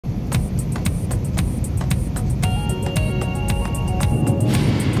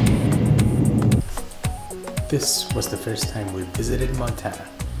This was the first time we visited Montana.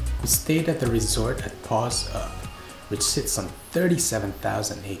 We stayed at the resort at Paws, which sits on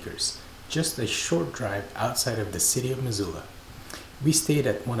 37,000 acres, just a short drive outside of the city of Missoula. We stayed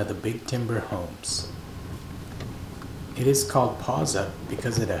at one of the big timber homes. It is called Paws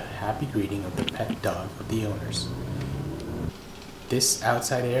because of the happy greeting of the pet dog of the owners. This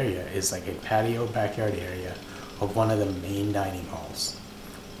outside area is like a patio backyard area of one of the main dining halls.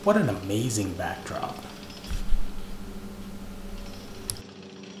 What an amazing backdrop.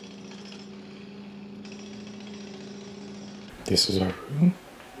 This is our room.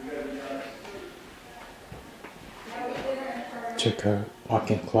 Check out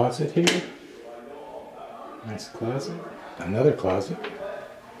walk-in closet here. Nice closet. Another closet.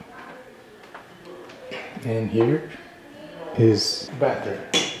 And here is the bathroom.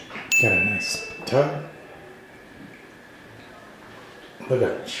 Got a nice tub. Look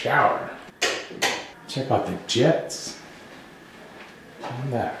at the shower. Check out the jets.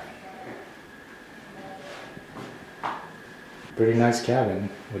 And that. Pretty nice cabin.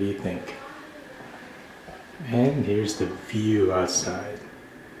 What do you think? And here's the view outside.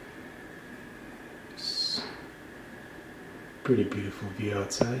 Pretty beautiful view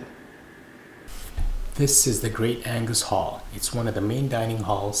outside. This is the Great Angus Hall. It's one of the main dining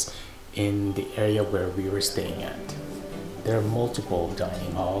halls in the area where we were staying at. There are multiple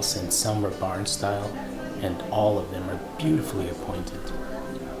dining halls and some are barn style, and all of them are beautifully appointed.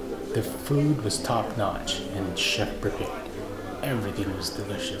 The food was top notch and chef prepared. Everything was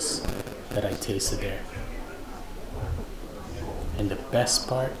delicious that I tasted there. And the best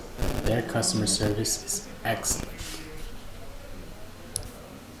part, their customer service is excellent.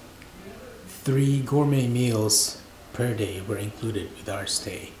 3 gourmet meals per day were included with our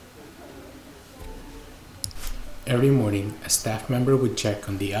stay. Every morning, a staff member would check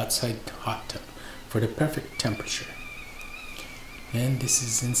on the outside hot tub for the perfect temperature. And this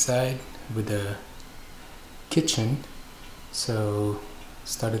is inside with the kitchen. So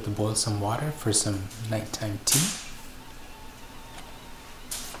started to boil some water for some nighttime tea.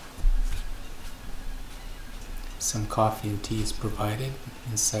 Some coffee and tea is provided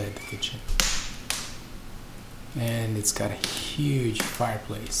inside the kitchen. And it's got a huge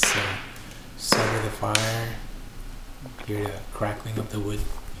fireplace. So start with the fire, hear the crackling of the wood.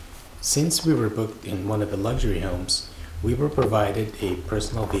 Since we were booked in one of the luxury homes, we were provided a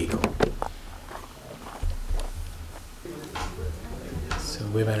personal vehicle. So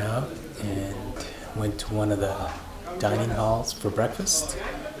we went out and went to one of the dining halls for breakfast.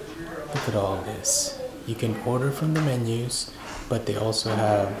 Look at all this. You can order from the menus, but they also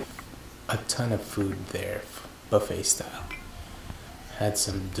have a ton of food there, buffet style. Had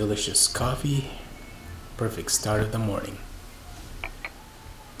some delicious coffee. Perfect start of the morning.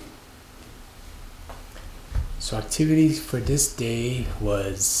 So activities for this day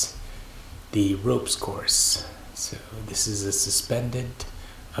was the ropes course. So this is a suspended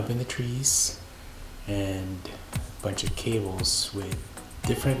up in the trees and a bunch of cables with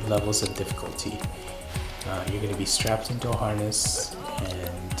different levels of difficulty. You're going to be strapped into a harness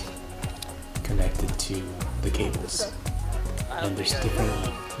and connected to the cables. And there's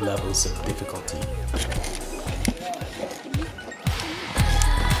different levels of difficulty.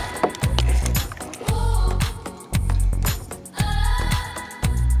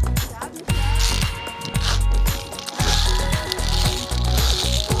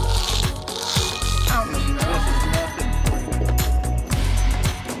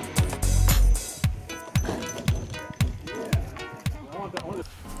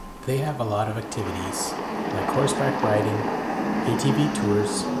 They have a lot of activities like horseback riding, ATV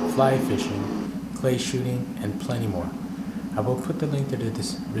tours, fly fishing, clay shooting, and plenty more. I will put the link to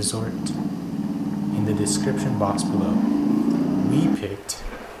this resort in the description box below. We picked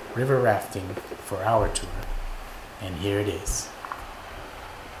river rafting for our tour, and here it is.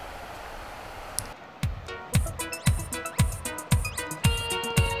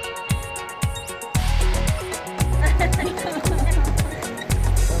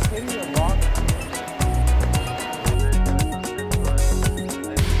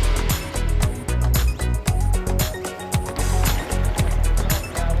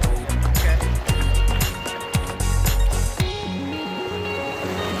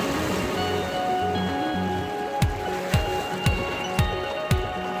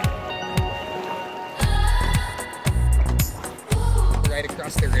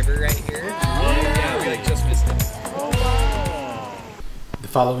 Across the river right here. Yeah, we like just missed it. The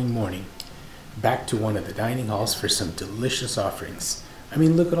following morning, back to one of the dining halls for some delicious offerings. I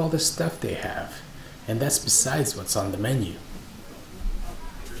mean, look at all the stuff they have. And that's besides what's on the menu.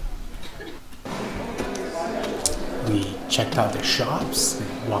 checked out their shops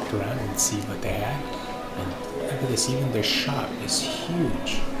and walked around and see what they had. And look at this, even their shop is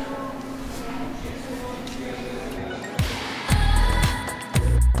huge.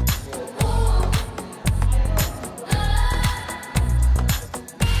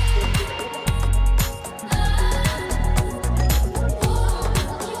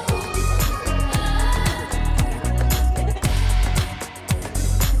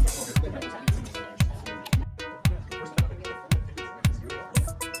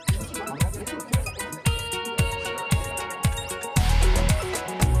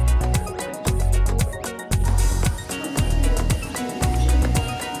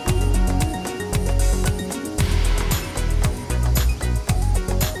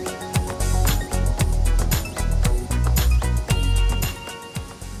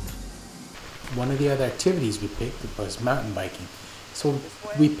 One of the other activities we picked was mountain biking. So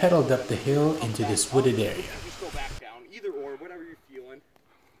we pedaled up the hill into this wooded area. Just go back down, either or, whatever you're feeling.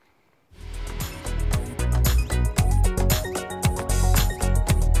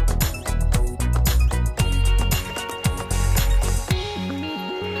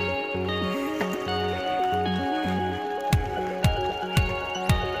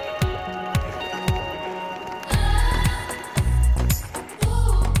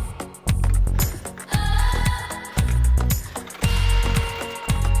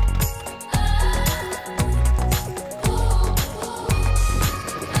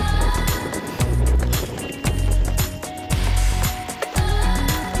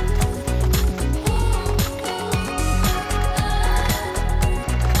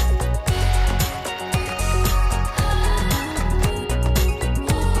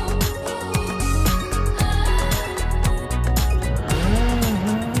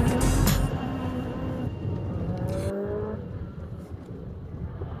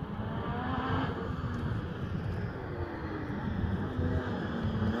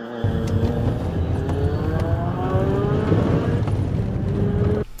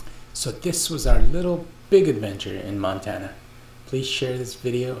 So this was our little big adventure in Montana. Please share this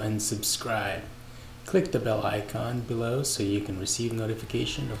video and subscribe. Click the bell icon below so you can receive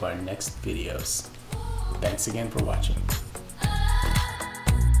notification of our next videos. Thanks again for watching.